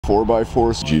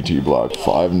4x4 GT Black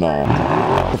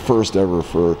 5.9. The first ever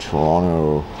for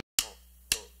Toronto.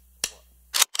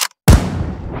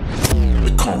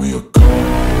 They call me a god.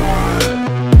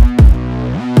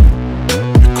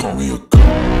 They call me a god.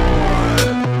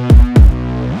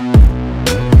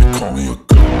 They call me a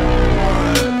god.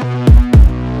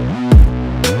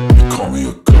 They call me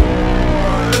a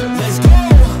god. Let's go.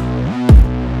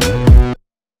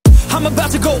 I'm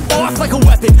about to go off like a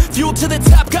weapon. Fuel to the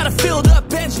top, got a filled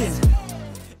up engine.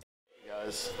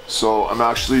 So I'm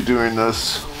actually doing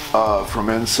this from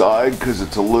inside because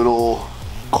it's a little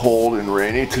cold and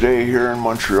rainy today here in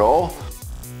Montreal.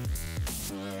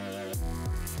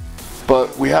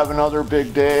 But we have another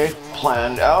big day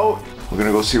planned out. We're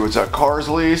gonna go see what's at Cars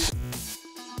Lease.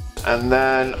 And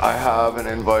then I have an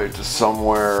invite to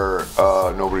somewhere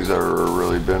nobody's ever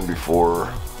really been before.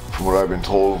 From what I've been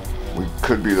told, we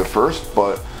could be the first,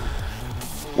 but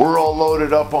we're all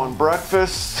loaded up on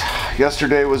breakfast.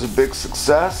 Yesterday was a big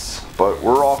success, but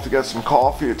we're off to get some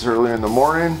coffee. It's early in the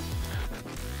morning.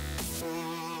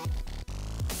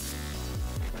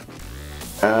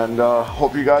 And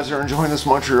hope you guys are enjoying this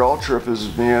Montreal trip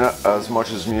as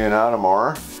much as me and Adam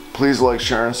are. Please like,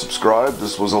 share, and subscribe.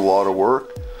 This was a lot of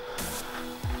work.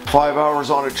 5 hours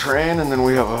on a train, and then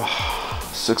we have a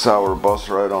 6-hour bus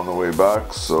ride on the way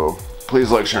back. So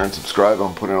please like, share, and subscribe.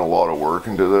 I'm putting a lot of work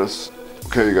into this.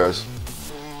 Okay, you guys.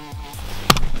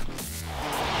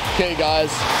 Okay guys,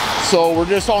 so we're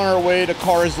just on our way to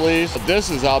Cars Lease. This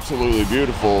is absolutely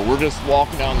beautiful. We're just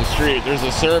walking down the street. There's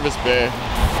a service bay.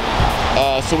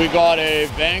 So we got a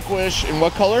Vanquish in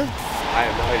what color? I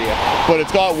have no idea. But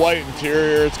it's got white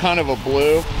interior. It's kind of a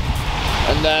blue.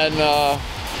 And then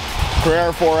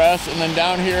Carrera 4S. And then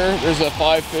down here, there's a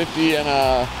 550 and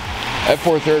a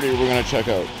F430 we're gonna check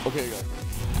out.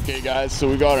 Okay guys, so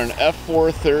we got an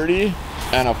F430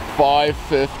 and a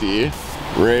 550.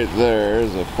 Right there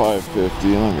is a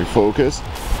 550, let me focus.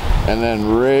 And then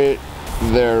right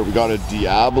there we got a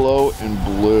Diablo in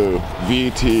blue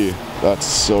VT. That's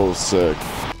so sick.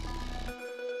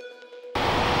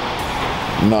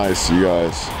 Nice, you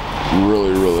guys.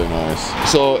 Really nice.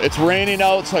 So it's raining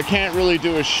out, so I can't really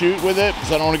do a shoot with it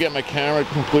because I don't want to get my camera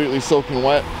completely soaking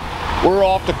wet. We're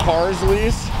off to Cars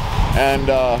Lease and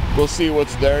we'll see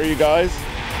what's there, you guys.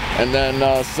 And then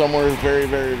somewhere very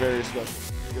special.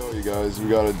 You guys, we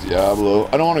got a Diablo.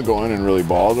 I don't want to go in and really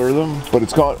bother them, but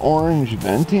it's got orange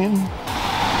venting.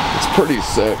 It's pretty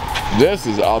sick. This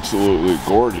is absolutely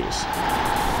gorgeous.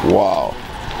 Wow.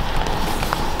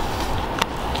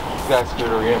 It's got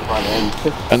Scuderia front end.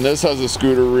 And this has a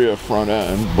Scuderia front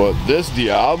end, but this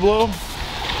Diablo,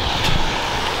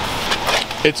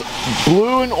 it's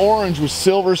blue and orange with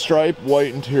silver stripe,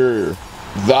 white interior.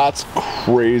 That's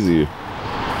crazy.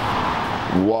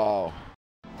 Wow.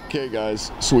 Okay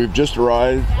guys, so we've just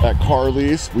arrived at Car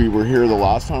Lease. We were here the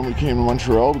last time we came to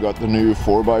Montreal. We got the new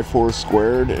 4x4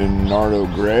 squared in Nardo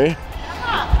Gray.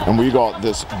 And we got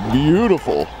this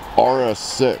beautiful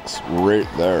RS6 right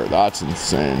there. That's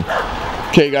insane.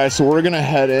 Okay guys, so we're gonna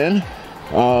head in.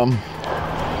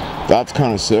 That's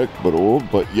kind of sick, but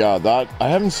old. But yeah, I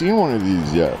haven't seen one of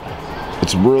these yet.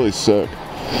 It's really sick.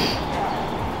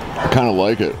 I kind of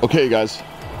like it. Okay guys,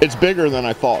 it's bigger than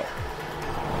I thought.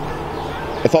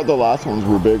 I thought the last ones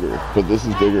were bigger, but this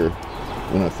is bigger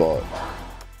than I thought.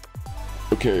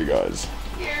 Okay guys,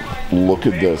 look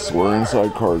at this. We're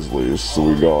inside Cars Lease, so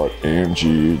we got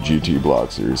AMG GT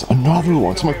Black Series. Another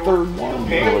one, it's my third one.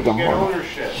 Like I'm home.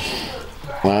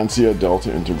 Lancia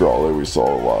Delta Integrale we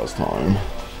saw last time.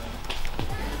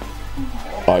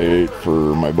 I8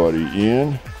 for my buddy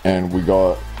Ian, and we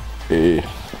got a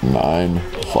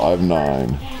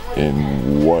 959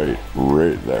 in white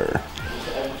right there.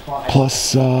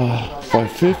 Plus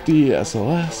 550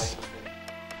 SLS.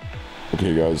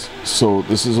 Okay guys, so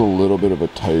this is a little bit of a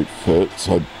tight fit,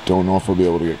 so I don't know if I'll be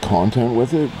able to get content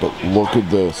with it, but look at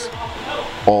this.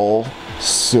 All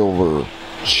silver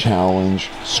Challenge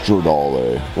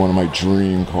Stradale, one of my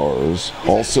dream cars.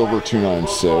 All silver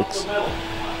 296.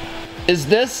 Is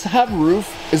this have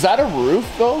roof? Is that a roof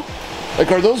though?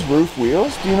 Like, are those roof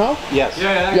wheels? Do you know? Yes.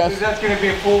 Yeah, yes. That's going to be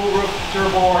a full roof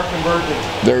turbo R conversion.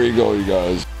 There you go, you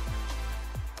guys.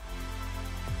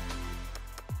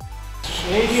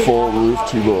 Full roof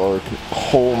turbo arc.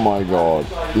 Oh my god,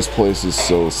 this place is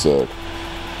so sick.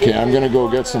 Okay, I'm gonna go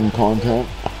get some content.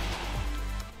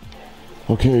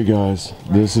 Okay guys,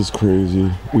 this is crazy.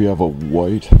 We have a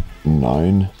white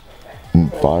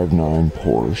 959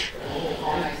 Porsche.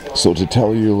 So to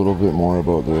tell you a little bit more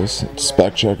about this,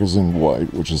 spec check is in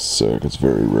white, which is sick. It's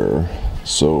very rare.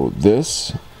 So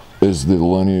this is the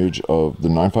lineage of the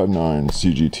 959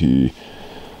 CGT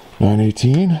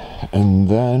 918, and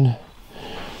then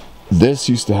this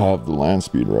used to have the land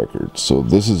speed record, so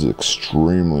this is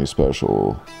extremely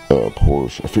special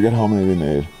Porsche. I forget how many they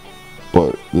made,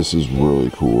 but this is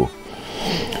really cool.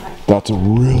 That's a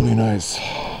really nice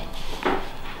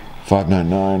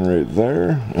 599 right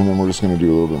there, and then we're just going to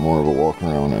do a little bit more of a walk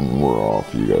around and we're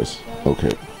off, you guys.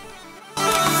 Okay.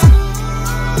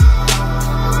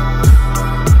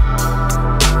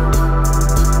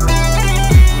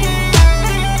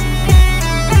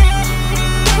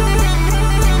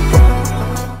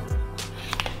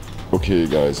 Okay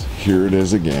guys, here it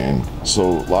is again.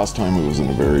 So last time it was in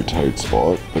a very tight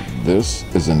spot, but this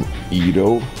is an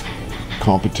Edo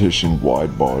competition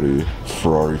wide body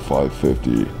Ferrari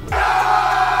 550.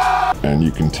 And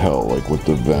you can tell, like, with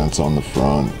the vents on the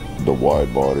front, the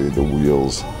wide body, the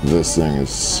wheels, this thing is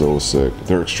so sick.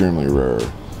 They're extremely rare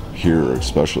here,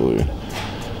 especially.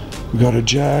 We got a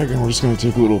Jag and we're just gonna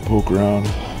take a little poke around,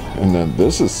 and then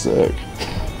this is sick.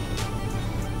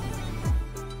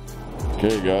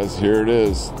 Okay guys, here it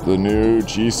is, the new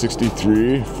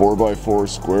G63 4x4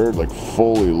 squared, like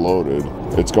fully loaded.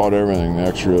 It's got everything, the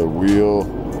extra wheel,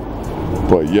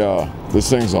 but yeah, this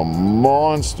thing's a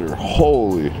monster.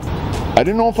 Holy, I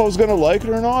didn't know if I was gonna like it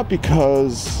or not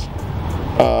because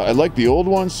I like the old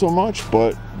ones so much,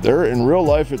 but they're in real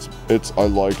life, I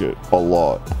like it a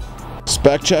lot.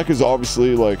 Spec check is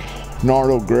obviously like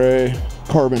Nardo gray,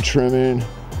 carbon trimming,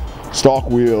 stock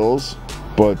wheels.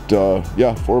 But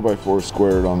yeah, 4x4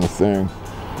 squared on the thing.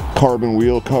 Carbon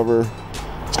wheel cover.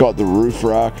 It's got the roof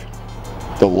rack.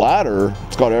 The ladder,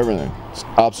 it's got everything. It's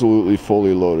absolutely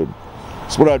fully loaded.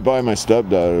 It's what I'd buy my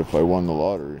stepdad if I won the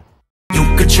lottery.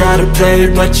 You could try to play,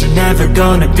 but you're never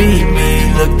gonna beat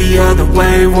me. Look the other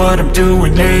way, what I'm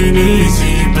doing ain't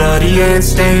easy. Bloody and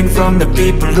stained from the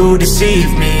people who deceive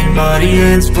me. Muddy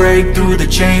ends break through the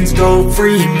chains, go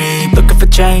free me. Looking for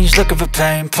change, looking for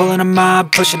pain, pulling a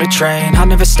mob, pushing a train. I'll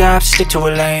never stop, stick to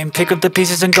a lane, pick up the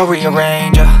pieces and go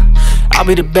rearrange. I'll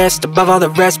be the best above all the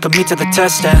rest, put me to the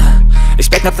test and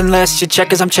expect nothing less. You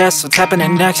check as I'm chess, what's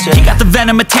happening next? Yeah. He got the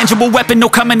venom, a tangible weapon, no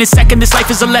coming in second. This life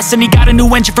is a lesson. He got a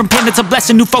new engine from pain, that's a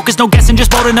blessing. New focus, no guessing,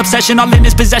 just bold and obsession. All in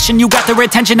his possession, you got their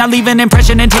attention. I'll leave an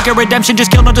impression and take a redemption.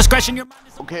 Just kill, no discretion. Your mind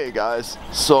is okay guys,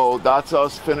 so that's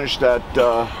us finished at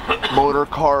Motor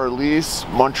Car Lease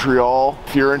Montreal.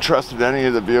 If you're interested in any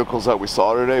of the vehicles that we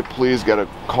saw today, please get a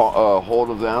hold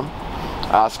of them.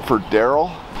 Ask for Daryl.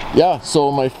 Yeah,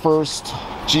 so my first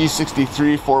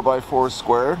G63 4x4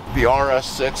 square, the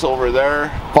RS6 over there,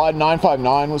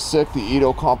 5959 was sick, the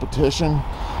Edo competition.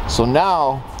 So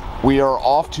now we are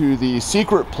off to the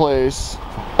secret place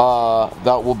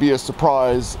that will be a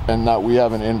surprise and that we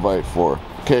have an invite for.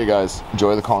 Okay guys,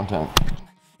 enjoy the content.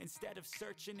 Instead of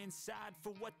searching inside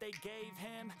for what they gave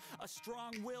him, a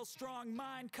strong will, strong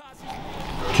mind causing.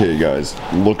 Okay guys,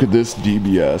 look at this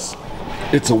DBS.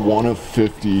 It's a 1 of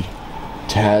 50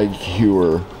 Tag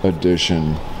Heuer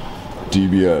edition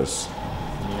DBS.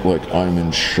 Like, I'm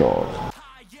in shock.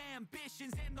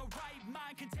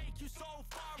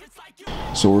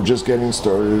 So we're just getting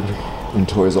started in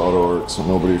Toys Auto Art, so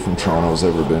nobody from Toronto has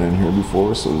ever been in here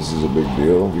before, so this is a big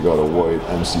deal. We got a white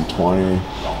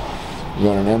MC20. We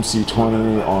got an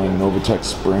MC20 on Novatec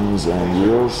springs and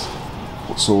wheels.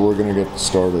 So we're gonna get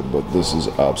started, but this is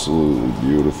absolutely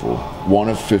beautiful. 1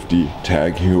 of 50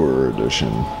 Tag Heuer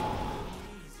edition.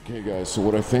 Okay guys, so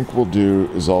what I think we'll do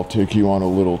is I'll take you on a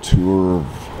little tour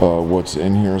of what's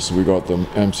in here. So we got the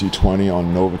MC20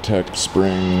 on Novatec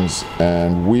springs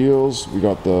and wheels. We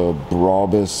got the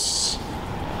Brabus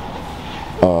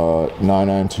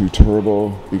 992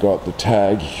 Turbo. We got the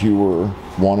Tag Heuer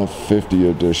 1 of 50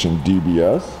 edition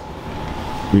DBS.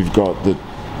 We've got the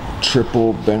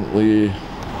triple Bentley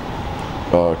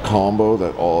combo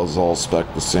that is all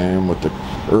spec the same with the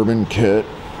urban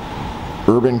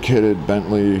kitted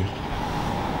Bentley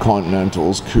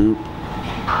Continentals coupe,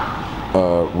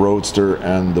 Roadster,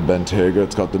 and the Bentayga.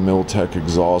 It's got the Milltech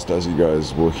exhaust, as you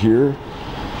guys will hear.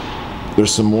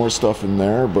 There's some more stuff in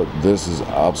there, but this is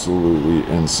absolutely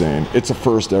insane. It's a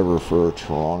first ever for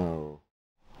Toronto.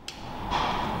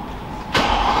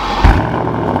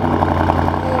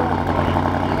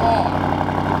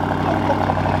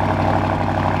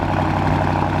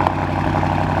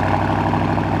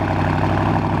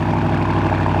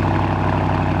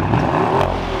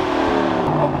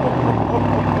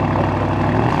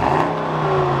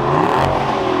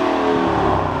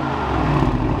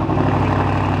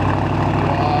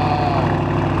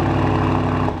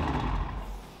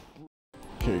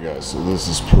 So this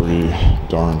is pretty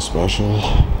darn special.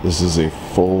 This is a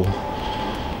full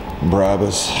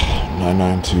Brabus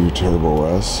 992 Turbo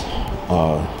S.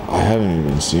 I haven't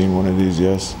even seen one of these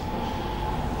yet.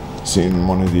 seen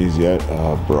one of these yet.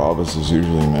 Brabus is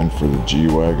usually meant for the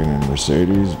G-Wagon and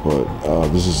Mercedes, but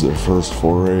this is their first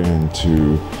foray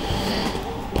into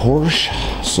Porsche,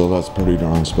 so that's pretty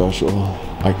darn special.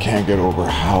 I can't get over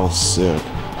how sick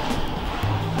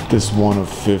this one of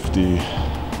 50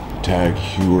 tag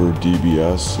Heuer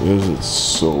DBS is. It's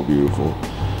so beautiful.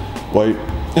 White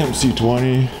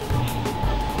MC20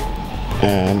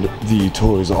 and the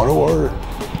Toys Auto Art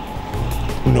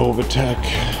Novatec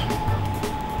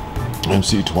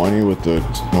MC20 with the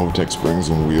Novatec springs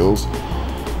and wheels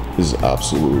is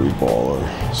absolutely baller.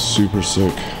 Super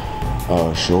sick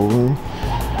showroom.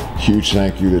 Huge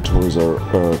thank you to Toys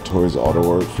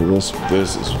Auto Art for this.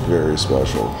 This is very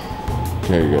special.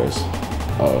 Okay, guys.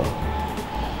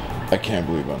 I can't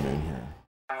believe I'm in here.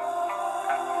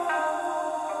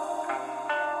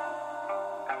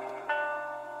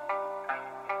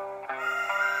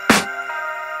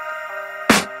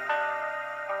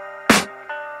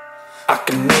 I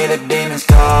can hear the demons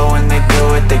call when they do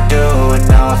what they do. And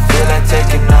now I feel like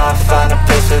taking off, find a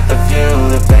place with a view.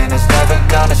 The pain is never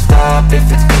gonna stop if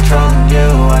it's controlling you.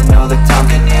 I know that time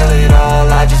can heal it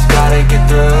all, I just gotta get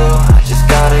through. I just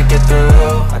gotta get through.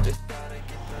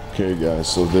 Okay guys,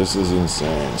 so this is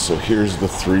insane. So here's the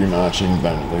 3 matching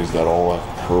Bentleys that all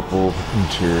have purple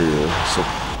interior. So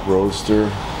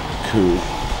Roadster, Coupe,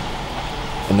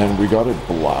 and then we got a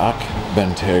black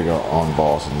Bentayga on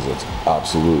Boston's. That's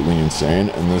absolutely insane.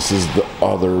 And this is the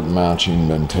other matching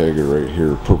Bentayga right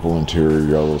here. Purple interior,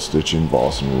 yellow stitching,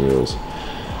 Boston wheels.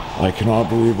 I cannot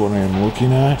believe what I am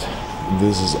looking at.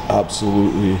 This is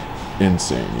absolutely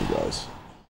insane, you guys.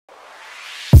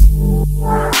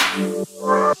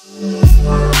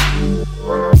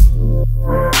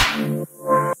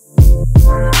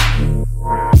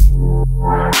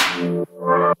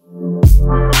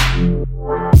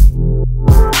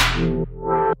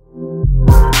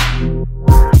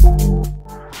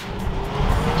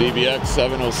 DBX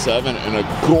 707 in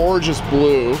a gorgeous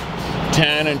blue,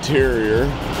 tan interior.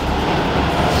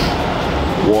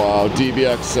 Wow,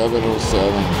 DBX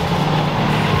 707.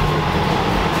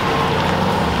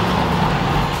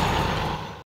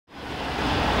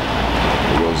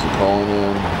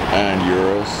 Cullinan and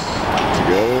Urus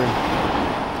together.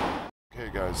 Okay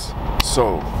guys,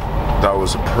 so that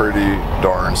was a pretty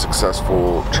darn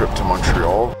successful trip to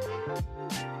Montreal.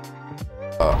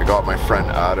 I got my friend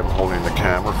Adam holding the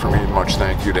camera for me. Much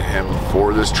thank you to him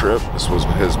for this trip. This was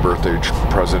his birthday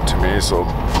present to me, so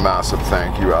massive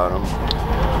thank you, Adam.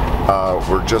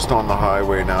 We're just on the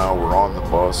highway now. We're on the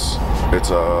bus. It's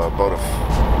about a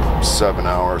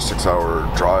 6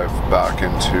 hour drive back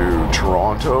into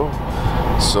Toronto.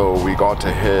 So we got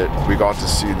to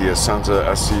see the Essenza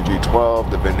SCV12,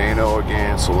 the Veneno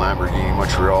again, so Lamborghini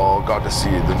Montreal, got to see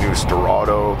the new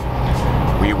Storado.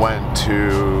 We went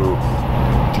to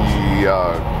the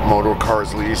Motor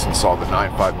Cars lease and saw the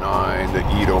 959,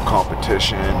 the Edo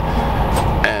competition,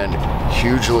 and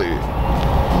hugely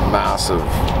massive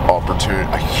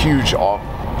opportunity, huge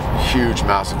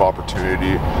massive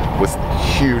opportunity, with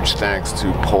huge thanks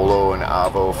to Polo and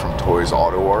Avo from Toys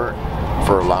Auto Art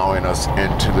for allowing us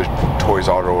into the Toys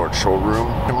Auto Art showroom.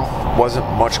 There wasn't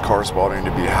much car spotting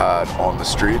to be had on the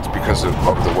streets because of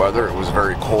the weather. It was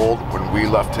very cold. When we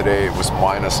left today, it was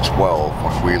 -12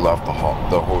 when we left the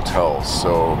hotel.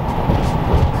 So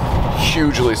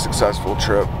hugely successful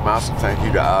trip. Massive thank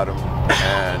you to Adam.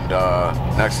 And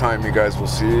next time you guys will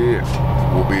see,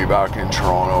 we'll be back in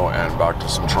Toronto and back to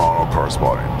some Toronto car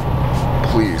spotting.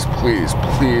 Please, please,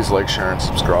 please like, share, and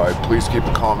subscribe. Please keep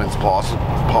the comments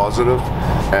positive,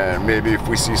 and maybe if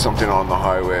we see something on the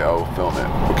highway, I will film it.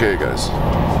 Okay, guys.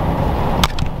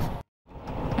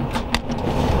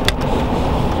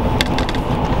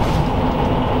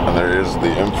 And there is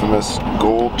the infamous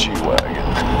gold G-Wagon.